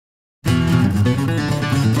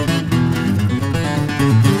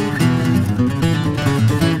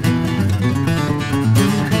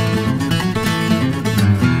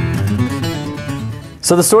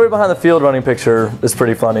So the story behind the field running picture is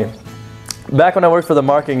pretty funny. Back when I worked for the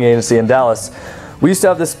marketing agency in Dallas, we used to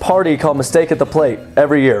have this party called Mistake at the Plate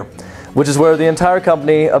every year, which is where the entire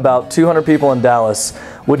company, about 200 people in Dallas,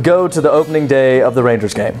 would go to the opening day of the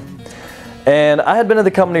Rangers game. And I had been at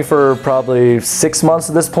the company for probably 6 months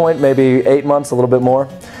at this point, maybe 8 months, a little bit more.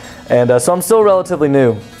 And so I'm still relatively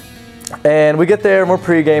new. And we get there and we're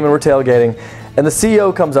pre-game and we're tailgating. And the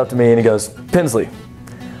CEO comes up to me and he goes, "Pinsley,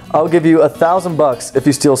 I'll give you $1,000 if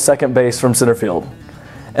you steal second base from center field.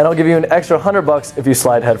 And I'll give you an extra $100 if you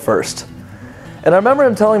slide head first." And I remember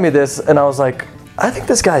him telling me this and I was like, I think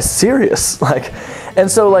this guy's serious.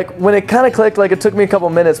 And so when it kind of clicked, it took me a couple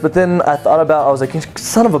minutes, but then I thought about, I was like,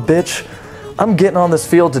 son of a bitch, I'm getting on this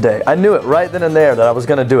field today. I knew it right then and there that I was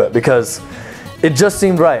gonna do it because it just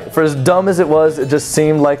seemed right. For as dumb as it was, it just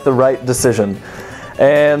seemed like the right decision.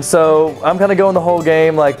 And so I'm kind of going the whole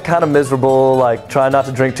game kind of miserable, trying not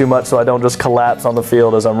to drink too much so I don't just collapse on the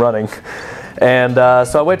field as I'm running. And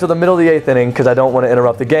so I wait till the middle of the 8th inning because I don't want to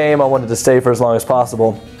interrupt the game. I wanted to stay for as long as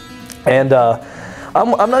possible. And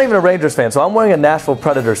I'm not even a Rangers fan, so I'm wearing a Nashville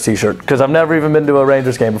Predators t-shirt because I've never even been to a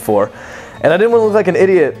Rangers game before. And I didn't want to look like an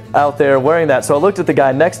idiot out there wearing that, so I looked at the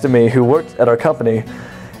guy next to me who worked at our company,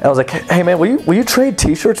 and I was like, "Hey man, will you trade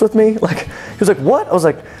t-shirts with me?" He was like, "What?" I was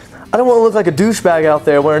like, "I don't want to look like a douchebag out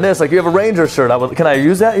there wearing this. You have a Rangers shirt. Can I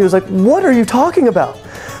use that?" He was like, "What are you talking about?"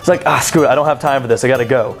 I was like, screw it, I don't have time for this, I gotta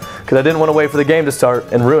go. Because I didn't want to wait for the game to start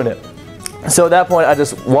and ruin it. So at that point, I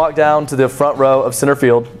just walked down to the front row of center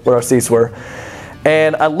field where our seats were.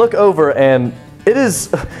 And I look over and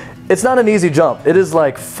it's not an easy jump. It is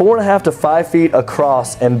 4.5 to 5 feet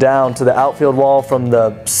across and down to the outfield wall from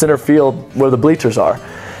the center field where the bleachers are.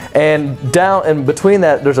 And down and between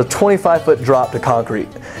that, there's a 25-foot drop to concrete.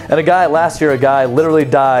 And last year, a guy literally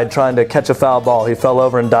died trying to catch a foul ball. He fell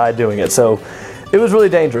over and died doing it. So it was really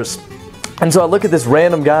dangerous. And so I look at this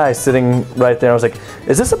random guy sitting right there. I was like,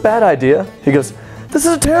 "Is this a bad idea?" He goes, "This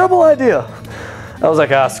is a terrible idea." I was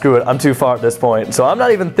like, screw it, I'm too far at this point. So I'm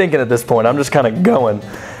not even thinking at this point, I'm just kind of going.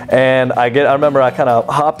 And I remember I kind of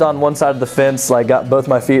hopped on one side of the fence, got both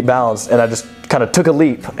my feet balanced, and I just kind of took a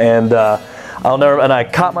leap. And and I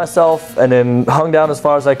caught myself and then hung down as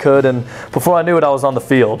far as I could, and before I knew it, I was on the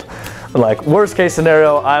field. Worst case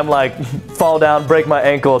scenario, I'm fall down, break my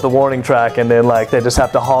ankle at the warning track, and then they just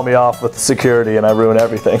have to haul me off with security and I ruin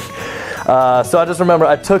everything. So I just remember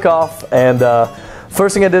I took off, and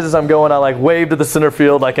first thing I did is I'm going, I waved to the center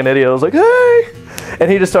field like an idiot. I was like, "Hey!"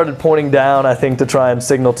 And he just started pointing down, I think, to try and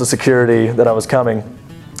signal to security that I was coming.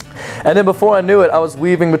 And then before I knew it, I was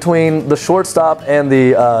weaving between the shortstop and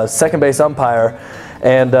the second base umpire,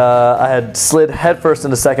 and I had slid headfirst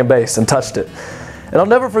into second base and touched it. And I'll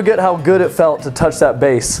never forget how good it felt to touch that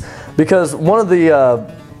base, because one of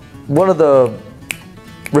the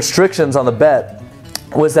restrictions on the bet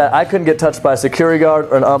was that I couldn't get touched by a security guard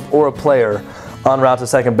or an ump or a player en route to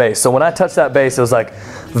second base. So when I touched that base, it was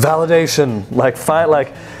validation,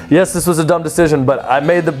 yes, this was a dumb decision, but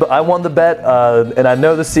I won the bet, and I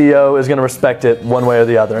know the CEO is going to respect it one way or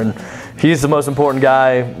the other, and he's the most important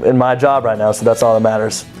guy in my job right now, so that's all that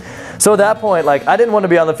matters. So at that point, I didn't want to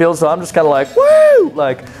be on the field, so I'm just kind of woo,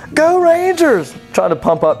 go Rangers, trying to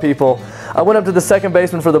pump up people. I went up to the second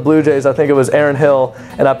baseman for the Blue Jays, I think it was Aaron Hill,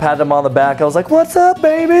 and I patted him on the back. I was like, "What's up,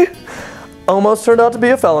 baby?" Almost turned out to be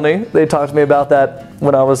a felony. They talked to me about that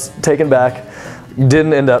when I was taken back.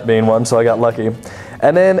 Didn't end up being one, so I got lucky.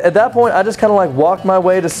 And then at that point, I just kind of walked my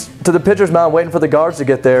way to the pitcher's mound, waiting for the guards to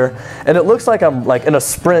get there. And it looks like I'm in a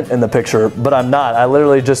sprint in the picture, but I'm not. I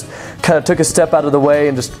literally just kind of took a step out of the way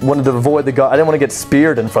and just wanted to avoid the guard. I didn't want to get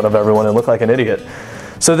speared in front of everyone and look like an idiot.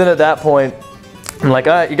 So then at that point, I'm like,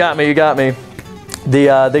 "All right, you got me, you got me."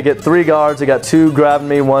 They get 3 guards. They got 2 grabbing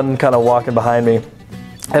me, 1 kind of walking behind me.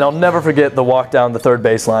 And I'll never forget the walk down the third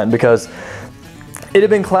baseline, because it had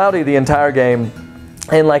been cloudy the entire game,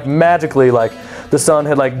 and magically the sun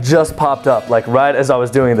had just popped up right as I was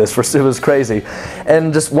doing this. It was crazy.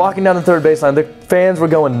 And just walking down the third baseline, the fans were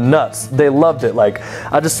going nuts. They loved it.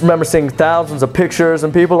 I just remember seeing thousands of pictures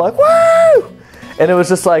and people "Woo!" And it was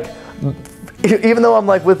just even though I'm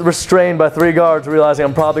restrained by 3 guards, realizing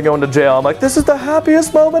I'm probably going to jail, I'm this is the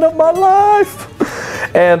happiest moment of my life.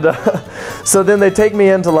 And so then they take me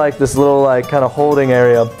into this little kind of holding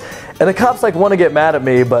area, and the cops want to get mad at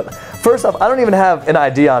me, but first off, I don't even have an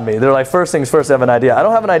ID on me. They're first things first, I have an ID. I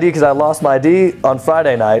don't have an ID because I lost my ID on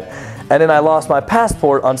Friday night, and then I lost my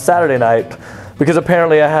passport on Saturday night because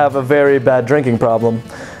apparently I have a very bad drinking problem.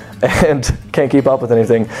 and can't keep up with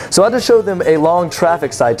anything. So I had to show them a long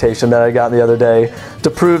traffic citation that I got the other day to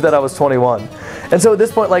prove that I was 21. And so at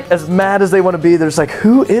this point, like, as mad as they want to be, they're just like,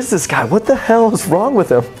 who is this guy? What the hell is wrong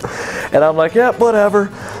with him? And I'm like, yeah,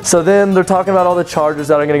 whatever. So then they're talking about all the charges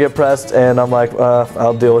that are going to get pressed, and I'm like,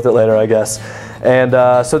 I'll deal with it later, I guess. And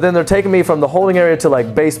so then they're taking me from the holding area to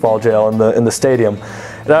like baseball jail in the stadium.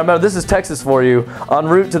 And I remember, this is Texas for you, en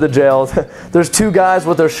route to the jail, there's two guys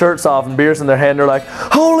with their shirts off and beers in their hand. They're like,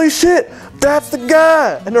 holy shit, that's the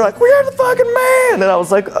guy. And they're like, we're the fucking man. And I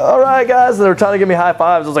was like, all right, guys. And they were trying to give me high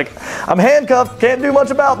fives. I was like, I'm handcuffed, can't do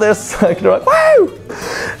much about this. They're like, woo!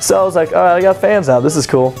 So I was like, all right, I got fans now, this is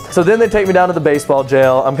cool. So then they take me down to the baseball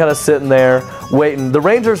jail. I'm kind of sitting there waiting. The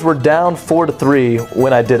Rangers were down 4-3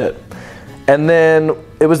 when I did it. And then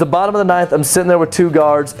it was the bottom of the ninth. I'm sitting there with two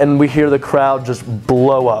guards, and we hear the crowd just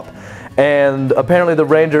blow up. And apparently the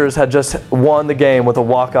Rangers had just won the game with a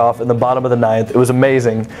walk-off in the bottom of the ninth. It was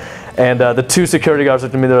amazing. And the two security guards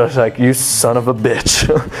looked at me, they were like, you son of a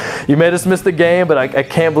bitch. You made us miss the game, but I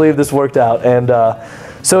can't believe this worked out. And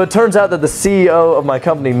so it turns out that the CEO of my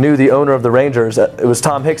company knew the owner of the Rangers. It was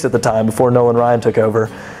Tom Hicks at the time, before Nolan Ryan took over.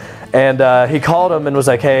 And he called him and was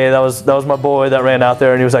like, hey, that was my boy that ran out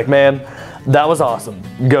there. And he was like, man, that was awesome.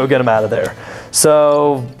 Go get him out of there.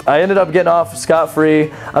 So I ended up getting off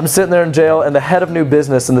scot-free. I'm sitting there in jail, and the head of new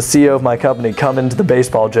business and the CEO of my company come into the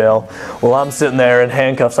baseball jail while I'm sitting there in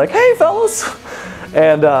handcuffs like, hey, fellas.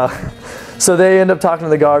 And so they end up talking to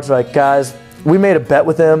the guards like, guys, we made a bet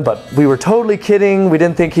with him, but we were totally kidding. We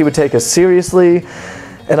didn't think he would take us seriously.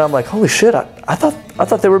 And I'm like, holy shit, I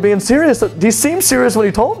thought they were being serious. He seemed serious when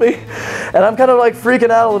he told me. And I'm kind of like freaking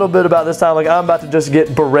out a little bit about this time. Like, I'm about to just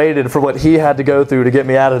get berated for what he had to go through to get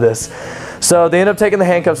me out of this. So they end up taking the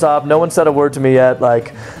handcuffs off. No one said a word to me yet.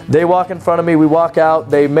 Like, they walk in front of me, we walk out.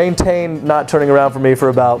 They maintain not turning around for me for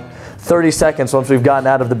about 30 seconds once we've gotten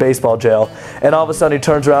out of the baseball jail. And all of a sudden he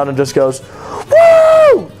turns around and just goes,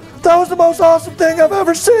 woo! That was the most awesome thing I've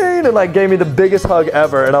ever seen, and like gave me the biggest hug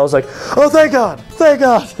ever. And I was like, oh, thank God, thank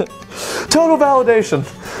God. Total validation.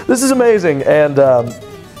 This is amazing. And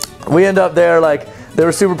we end up there, like, they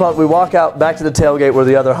were super pumped. We walk out back to the tailgate where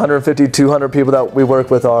the other 150, 200 people that we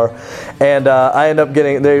work with are. And I end up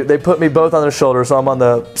getting, they put me both on their shoulders. So I'm on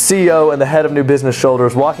the CEO and the head of new business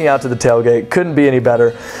shoulders, walking out to the tailgate. Couldn't be any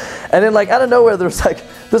better. And then, like, out of nowhere, there's like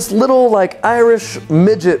this little, like, Irish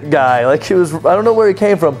midget guy, like, he was, I don't know where he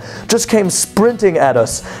came from, just came sprinting at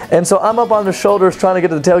us. And so I'm up on his shoulders trying to get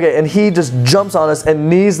to the tailgate, and he just jumps on us and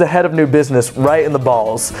knees the head of new business right in the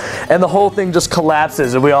balls. And the whole thing just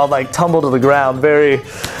collapses, and we all, like, tumble to the ground. It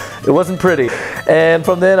wasn't pretty. And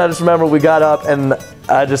from then, I just remember we got up, and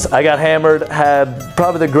I got hammered, had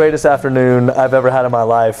probably the greatest afternoon I've ever had in my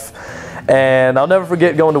life. And I'll never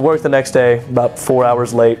forget going to work the next day, about 4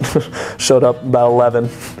 hours late. Showed up about 11.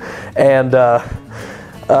 And I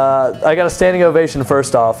got a standing ovation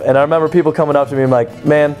first off. And I remember people coming up to me and like,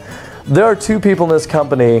 man, there are two people in this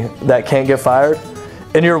company that can't get fired,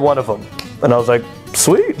 and you're one of them. And I was like,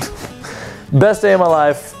 sweet. Best day of my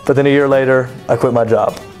life. But then a year later, I quit my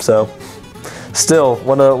job. So still,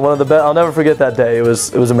 one of the best. I'll never forget that day. It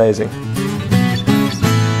was amazing.